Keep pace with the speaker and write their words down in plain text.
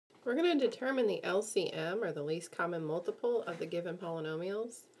We're going to determine the LCM, or the least common multiple, of the given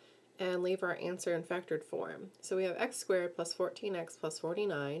polynomials and leave our answer in factored form. So we have x squared plus 14x plus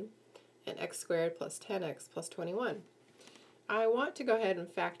 49 and x squared plus 10x plus 21. I want to go ahead and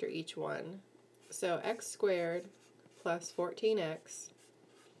factor each one. So x squared plus 14x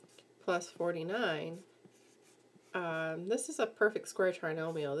plus 49, this is a perfect square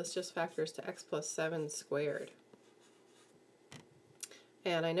trinomial. This just factors to x plus 7 squared.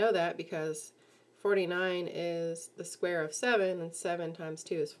 And I know that because 49 is the square of 7, and 7 times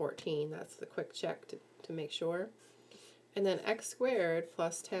 2 is 14. That's the quick check to make sure. And then x squared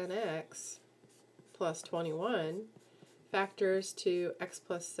plus 10x plus 21 factors to x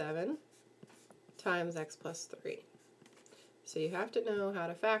plus 7 times x plus 3. So you have to know how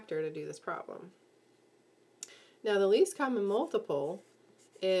to factor to do this problem. Now the least common multiple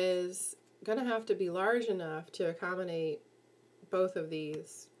is going to have to be large enough to accommodate both of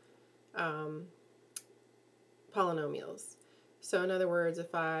these polynomials. So in other words,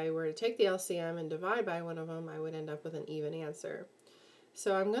 if I were to take the LCM and divide by one of them, I would end up with an even answer.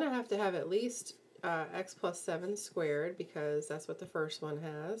 So I'm going to have at least x plus 7 squared, because that's what the first one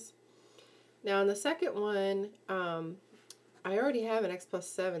has. Now in the second one, I already have an x plus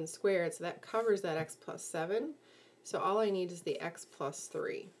 7 squared, so that covers that x plus 7. So all I need is the x plus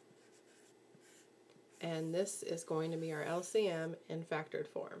 3. And this is going to be our LCM in factored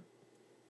form.